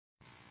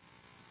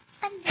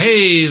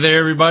Hey there,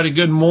 everybody.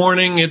 Good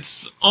morning.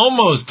 It's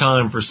almost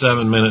time for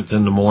 7 minutes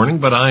in the morning,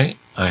 but I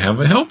have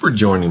a helper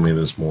joining me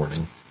this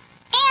morning.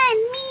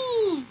 And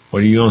me.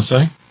 What are you going to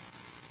say?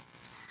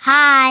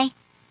 Hi.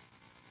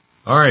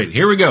 All right,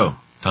 here we go.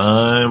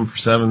 Time for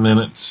 7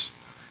 minutes.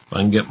 If I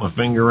can get my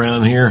finger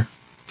around here.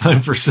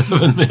 Time for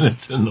 7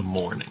 minutes in the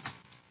morning.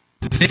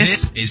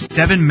 This is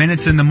 7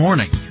 Minutes in the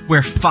Morning,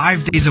 where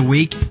 5 days a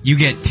week you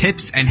get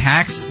tips and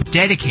hacks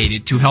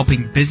dedicated to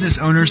helping business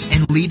owners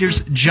and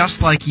leaders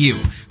just like you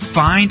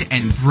find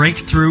and break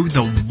through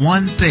the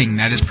one thing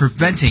that is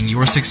preventing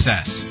your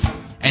success.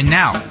 And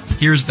now,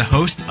 here's the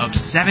host of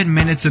 7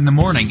 Minutes in the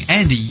Morning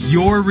and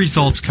your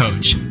results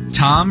coach,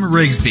 Thom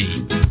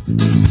Rigsby.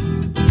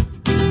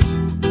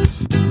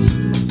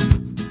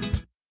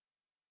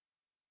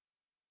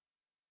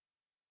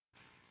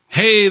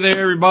 Hey there,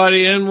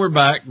 everybody, and we're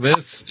back.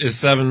 This is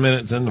 7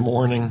 minutes in the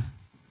morning.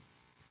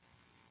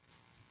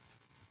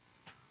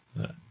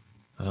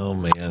 Oh,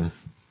 man.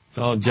 It's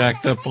all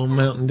jacked up on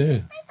Mountain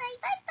Dew.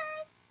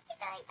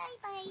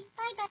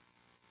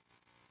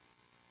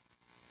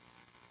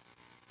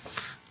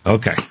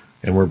 Okay,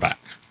 and we're back.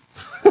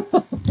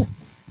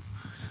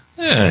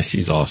 Yeah,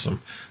 she's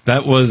awesome.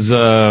 That was,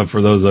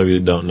 for those of you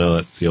that don't know,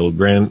 that's the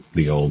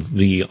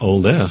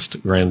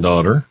oldest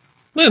granddaughter,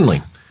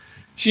 Lindley.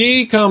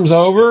 She comes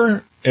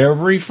over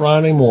every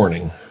Friday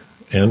morning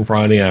and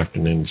Friday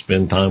afternoon to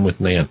spend time with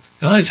Nan.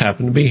 And I just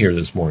happened to be here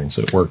this morning,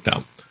 so it worked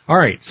out. All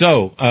right,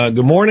 so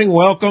good morning,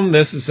 welcome.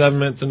 This is 7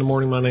 Minutes in the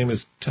Morning. My name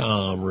is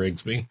Thom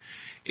Rigsby.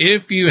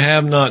 If you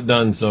have not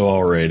done so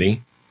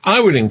already,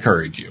 I would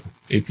encourage you,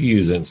 if you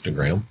use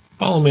Instagram,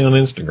 follow me on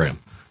Instagram.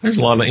 There's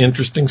a lot of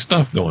interesting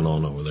stuff going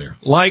on over there.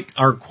 Like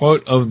our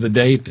quote of the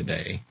day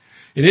today.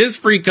 It is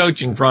Free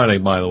Coaching Friday,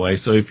 by the way,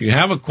 so if you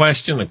have a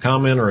question, a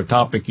comment, or a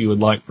topic you would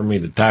like for me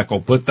to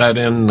tackle, put that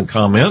in the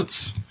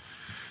comments,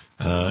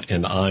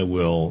 and I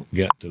will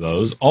get to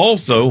those.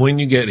 Also, when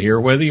you get here,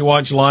 whether you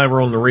watch live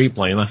or on the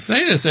replay, and I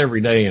say this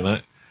every day, and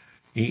I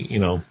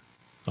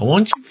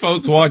want you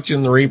folks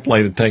watching the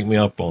replay to take me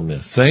up on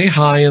this. Say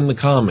hi in the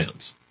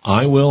comments.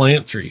 I will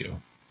answer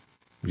you.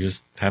 You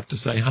just have to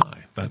say hi.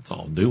 That's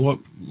all. Do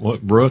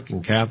what Brooke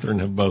and Catherine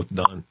have both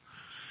done.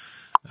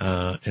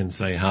 And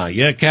say hi.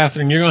 Yeah,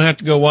 Catherine, you're going to have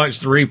to go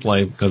watch the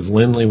replay because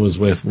Lindley was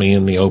with me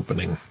in the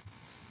opening.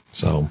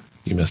 So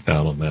you missed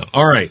out on that.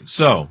 All right.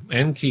 So,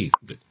 and Keith.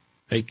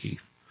 Hey,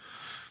 Keith.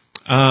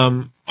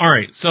 All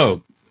right.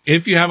 So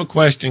if you have a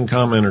question,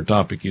 comment, or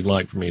topic you'd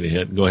like for me to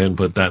hit, go ahead and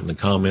put that in the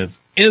comments.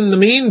 In the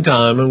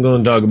meantime, I'm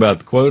going to talk about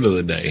the quote of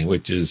the day,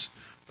 which is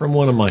from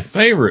one of my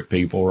favorite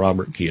people,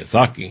 Robert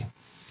Kiyosaki.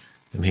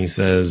 And he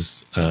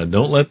says,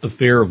 don't let the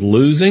fear of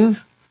losing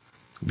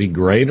be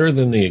greater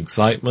than the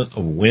excitement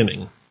of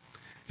winning.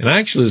 And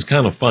actually, it's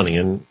kind of funny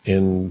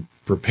in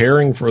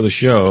preparing for the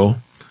show.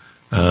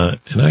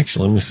 And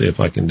actually, let me see if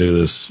I can do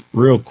this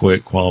real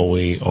quick while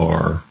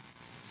we're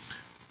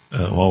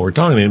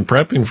talking. In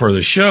prepping for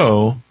the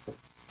show,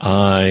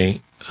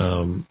 I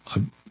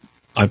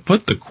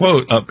put the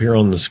quote up here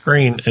on the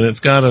screen, and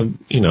it's got a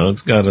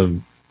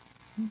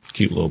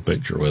cute little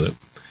picture with it.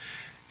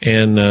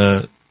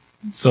 And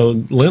so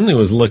Lindley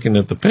was looking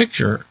at the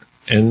picture,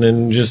 and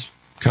then just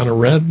kind of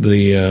read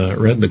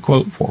the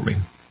quote for me.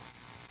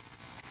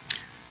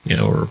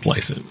 Or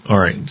replace it. All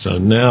right. So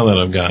now that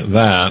I've got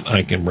that,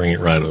 I can bring it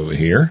right over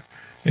here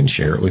and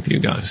share it with you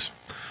guys.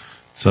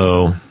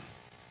 So,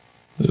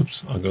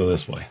 I'll go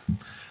this way.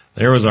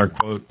 There is our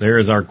quote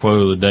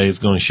of the day. It's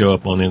going to show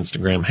up on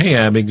Instagram. Hey,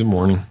 Abby, good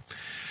morning.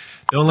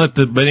 But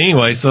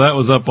anyway, so that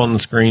was up on the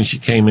screen. She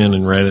came in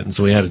and read it. And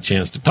so we had a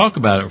chance to talk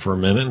about it for a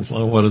minute. And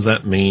so what does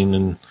that mean?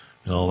 And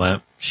all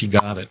that. She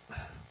got it.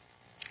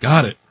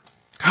 Got it.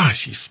 Gosh,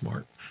 she's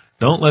smart.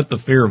 Don't let the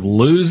fear of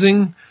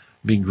losing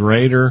be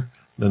greater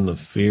than the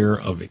fear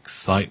of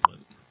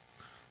excitement.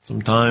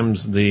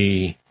 Sometimes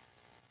the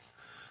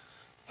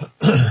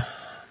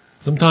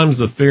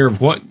fear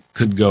of what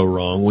could go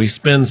wrong, we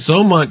spend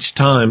so much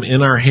time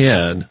in our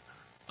head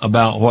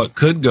about what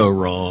could go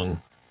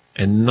wrong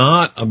and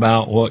not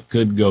about what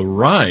could go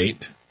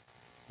right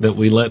that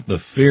we let the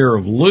fear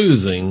of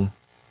losing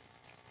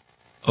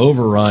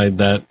override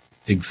that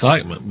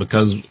excitement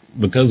because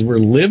we're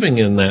living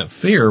in that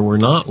fear, we're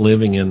not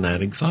living in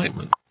that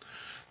excitement.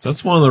 So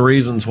that's one of the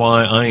reasons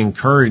why I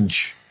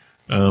encourage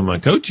my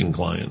coaching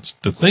clients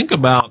to think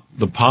about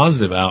the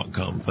positive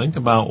outcome. Think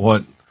about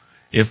what,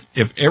 if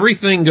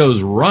everything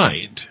goes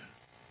right,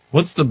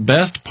 what's the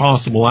best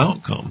possible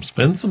outcome?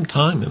 Spend some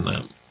time in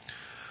that.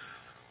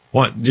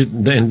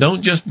 And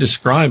don't just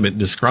describe it.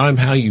 Describe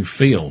how you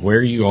feel,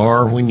 where you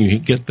are when you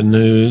get the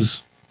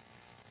news,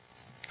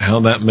 how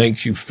that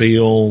makes you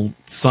feel,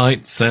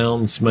 sight,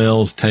 sound,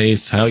 smells,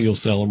 tastes, how you'll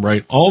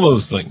celebrate, all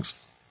those things.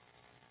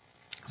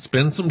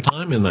 Spend some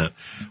time in that.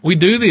 We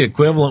do the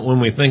equivalent when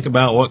we think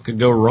about what could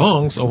go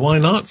wrong, so why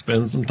not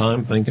spend some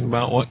time thinking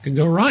about what could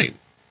go right?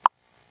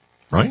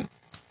 Right?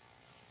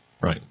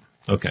 Right.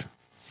 Okay.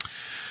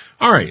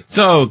 All right.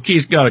 So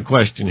Keith's got a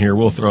question here.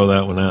 We'll throw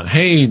that one out.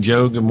 Hey,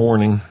 Joe, good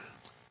morning.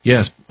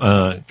 Yes,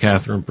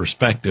 Catherine,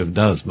 perspective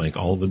does make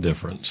all the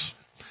difference.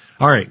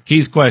 All right,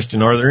 Keith's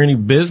question. Are there any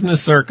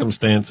business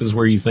circumstances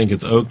where you think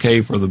it's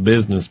okay for the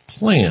business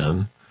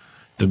plan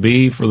to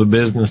be for the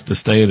business to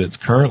stay at its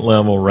current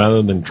level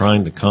rather than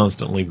trying to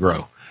constantly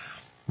grow?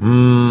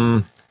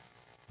 Generally,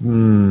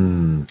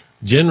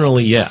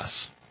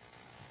 yes.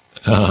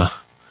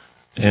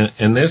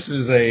 And this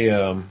is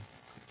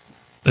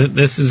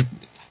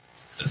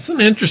it's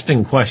an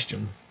interesting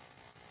question,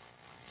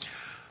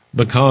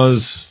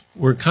 because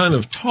we're kind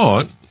of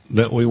taught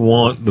that we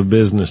want the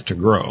business to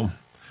grow.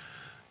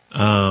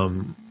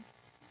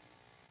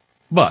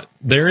 But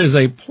there is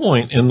a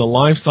point in the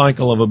life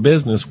cycle of a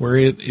business where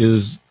it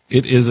is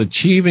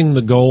achieving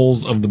the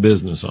goals of the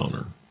business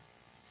owner.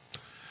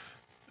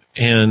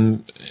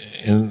 And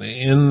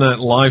in that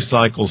life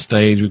cycle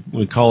stage,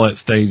 we call that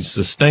stage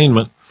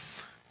sustainment.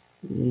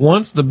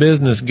 Once the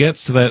business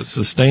gets to that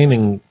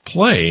sustaining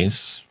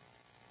place,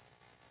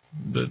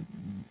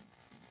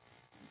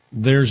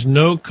 there's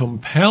no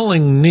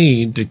compelling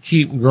need to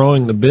keep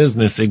growing the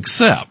business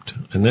except,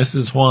 and this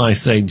is why I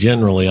say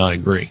generally I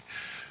agree,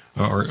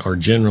 or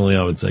generally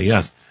I would say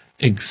yes,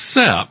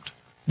 except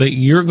that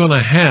you're going to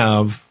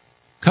have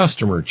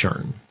customer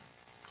churn,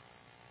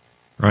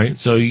 right?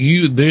 So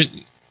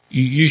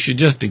you should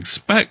just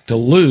expect to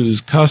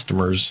lose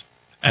customers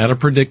at a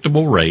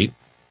predictable rate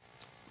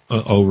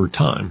over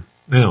time.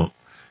 Now,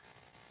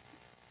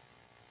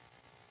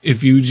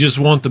 if you just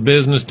want the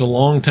business to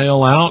long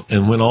tail out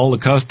and when all the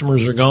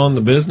customers are gone,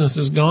 the business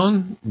is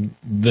gone,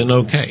 then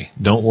okay.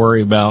 Don't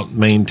worry about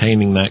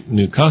maintaining that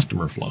new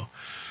customer flow.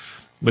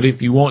 But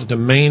if you want to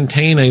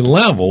maintain a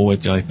level,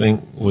 which I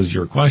think was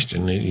your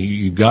question,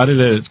 you got it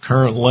at its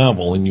current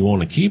level and you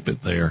want to keep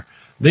it there,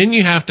 then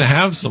you have to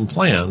have some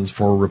plans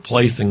for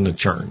replacing the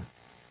churn.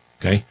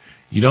 Okay?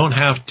 You don't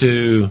have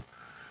to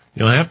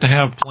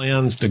have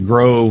plans to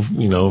grow,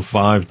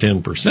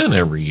 5-10%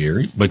 every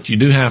year, but you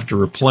do have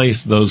to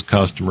replace those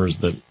customers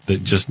that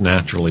just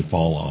naturally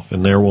fall off.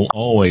 And there will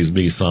always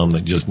be some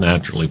that just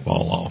naturally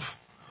fall off.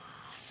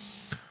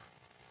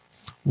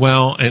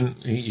 Well, and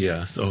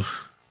yeah, so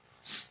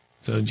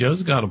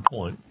Joe's got a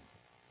point.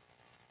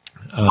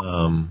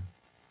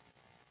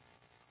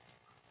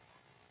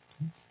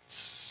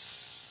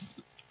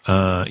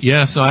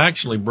 So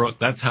actually, Brooke,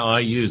 that's how I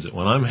use it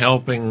when I'm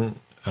helping.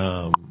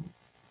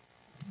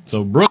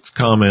 So Brooke's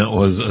comment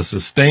was a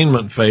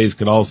sustainment phase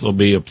could also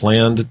be a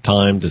planned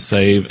time to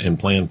save and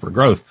plan for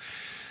growth.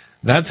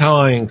 That's how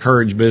I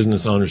encourage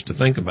business owners to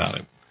think about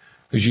it.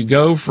 Because you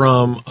go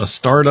from a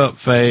startup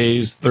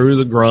phase through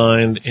the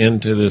grind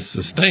into this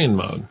sustain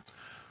mode.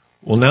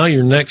 Well, now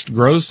your next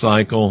growth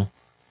cycle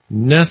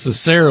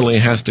necessarily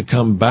has to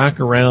come back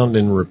around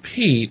and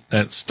repeat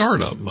that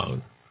startup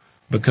mode.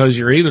 Because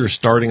you're either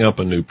starting up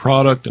a new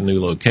product, a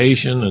new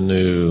location, a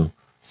new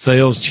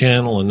sales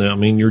channel,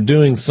 and you're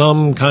doing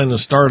some kind of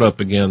startup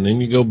again, then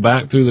you go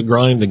back through the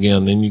grind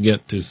again, then you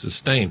get to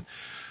sustain.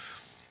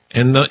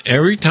 And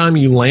every time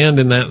you land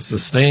in that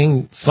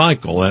sustain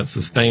cycle, that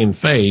sustain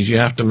phase, you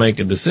have to make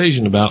a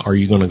decision about, are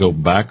you going to go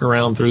back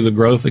around through the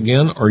growth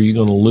again, or are you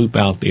going to loop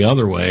out the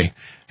other way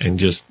and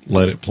just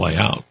let it play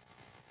out?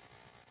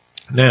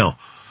 Now,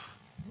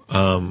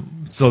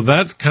 so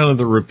that's kind of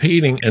the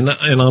repeating, and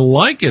I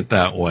like it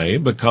that way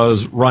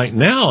because right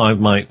now I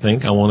might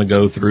think I want to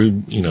go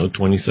through,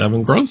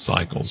 27 growth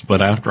cycles,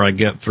 but after I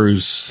get through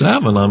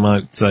 7, I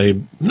might say,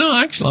 no,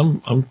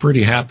 actually I'm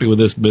pretty happy with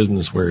this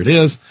business where it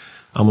is.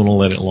 I'm going to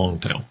let it long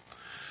tail.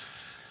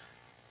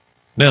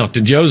 Now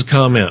to Joe's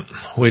comment,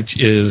 which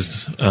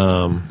is,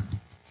 the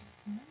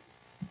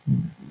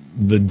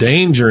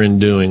danger in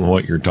doing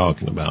what you're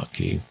talking about,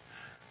 Keith,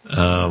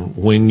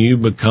 when you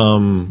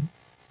become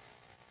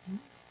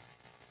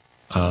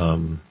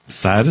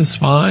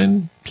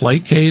satisfied,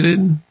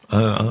 placated, I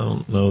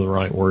don't know the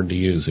right word to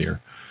use here.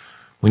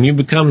 When you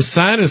become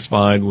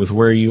satisfied with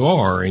where you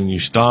are and you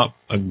stop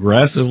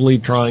aggressively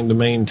trying to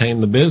maintain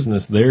the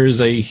business,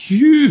 there's a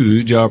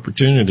huge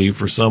opportunity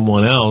for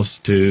someone else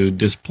to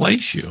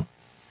displace you.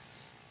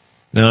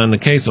 Now, in the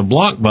case of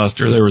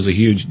Blockbuster, there was a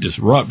huge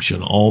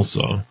disruption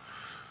also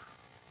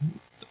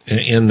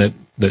in that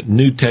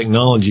new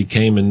technology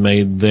came and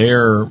made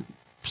their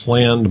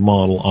planned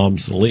model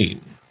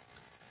obsolete.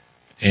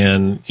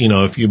 And,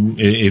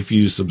 if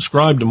you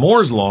subscribe to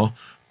Moore's Law,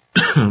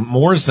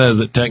 Moore says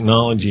that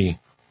technology,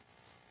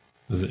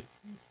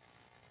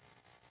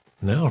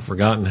 now I've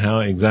forgotten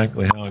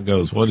exactly how it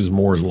goes. What is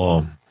Moore's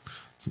Law?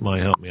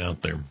 Somebody help me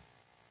out there.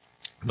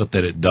 But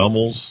that it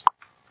doubles,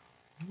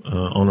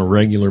 on a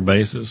regular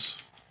basis.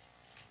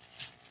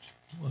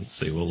 Let's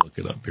see, we'll look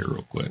it up here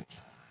real quick.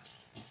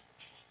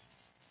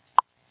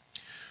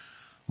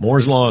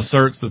 Moore's Law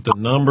asserts that the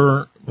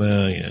number,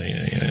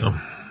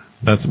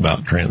 that's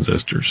about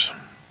transistors.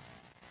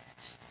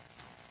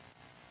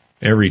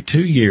 Every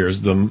 2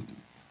 years, the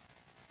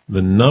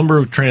number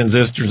of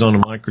transistors on a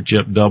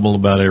microchip double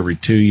about every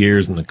 2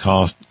 years, and the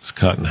cost is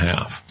cut in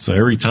half. So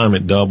every time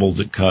it doubles,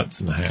 it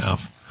cuts in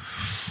half.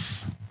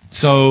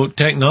 So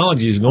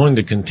technology is going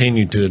to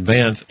continue to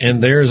advance,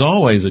 and there's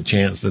always a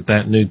chance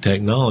that new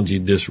technology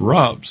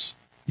disrupts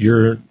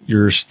your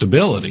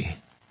stability,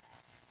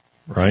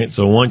 right?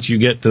 So once you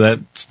get to that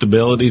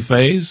stability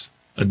phase,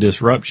 a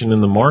disruption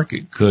in the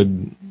market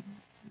could,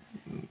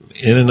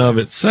 in and of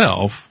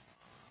itself,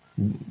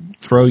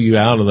 throw you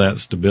out of that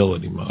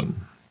stability mode.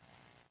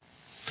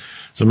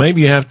 So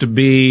maybe you have to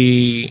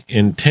be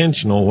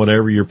intentional,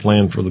 whatever your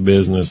plan for the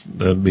business,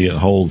 be it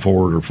hold,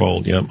 forward, or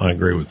fold. Yep, I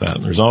agree with that.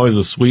 And there's always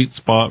a sweet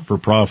spot for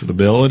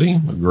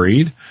profitability.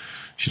 Agreed.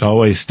 Should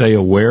always stay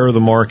aware of the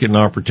market and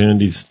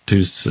opportunities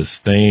to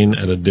sustain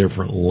at a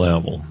different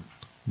level.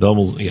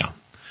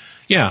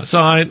 Yeah,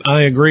 so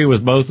I agree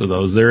with both of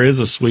those. There is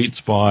a sweet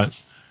spot,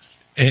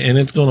 and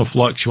it's going to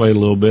fluctuate a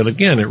little bit.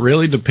 Again, it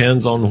really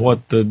depends on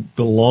what the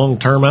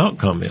long-term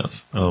outcome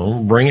is.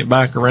 I'll bring it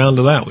back around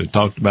to that. We've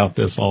talked about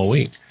this all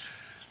week.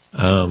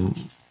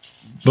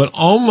 But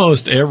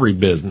almost every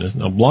business,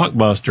 now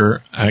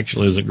Blockbuster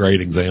actually is a great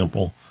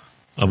example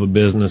of a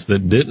business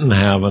that didn't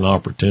have an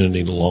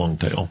opportunity to long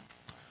tail.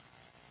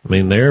 I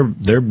mean,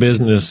 their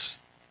business,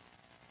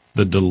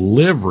 the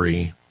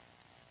delivery,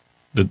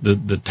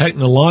 the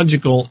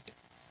technological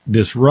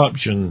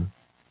disruption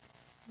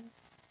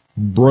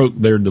broke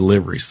their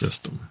delivery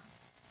system.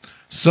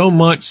 So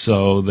much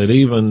so that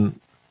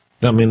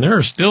there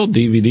are still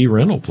DVD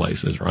rental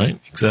places, right?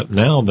 Except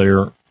now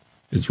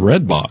it's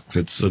Redbox.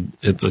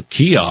 It's a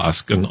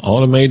kiosk, an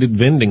automated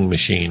vending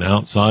machine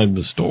outside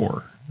the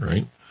store,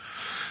 right?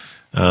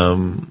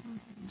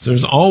 So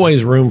there's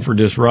always room for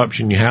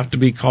disruption. You have to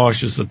be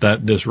cautious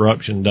that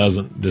disruption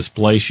doesn't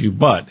displace you.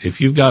 But if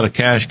you've got a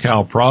cash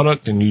cow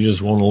product and you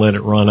just want to let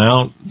it run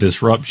out,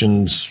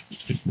 disruptions,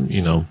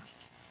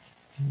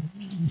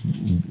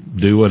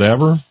 do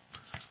whatever,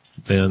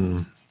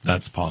 then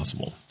that's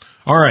possible.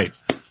 All right.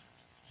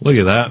 Look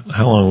at that.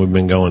 How long have we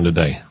been going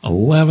today?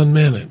 11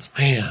 minutes.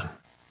 Man,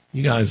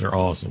 you guys are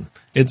awesome.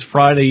 It's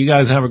Friday. You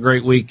guys have a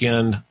great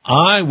weekend.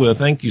 I will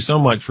thank you so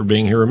much for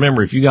being here.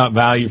 Remember, if you got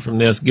value from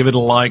this, give it a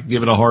like,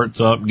 give it a hearts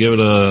up, give it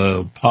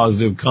a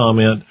positive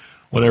comment,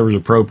 whatever's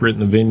appropriate in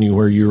the venue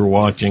where you were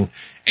watching.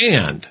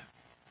 And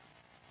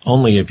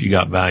only if you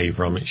got value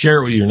from it,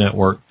 share it with your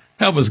network.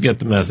 Help us get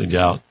the message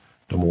out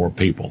to more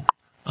people.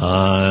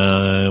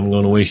 I'm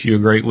going to wish you a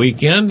great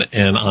weekend,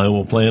 and I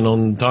will plan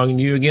on talking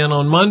to you again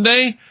on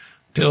Monday.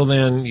 Till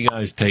then, you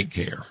guys take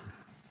care.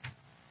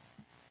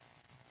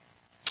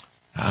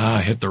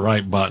 Hit the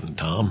right button,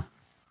 Tom.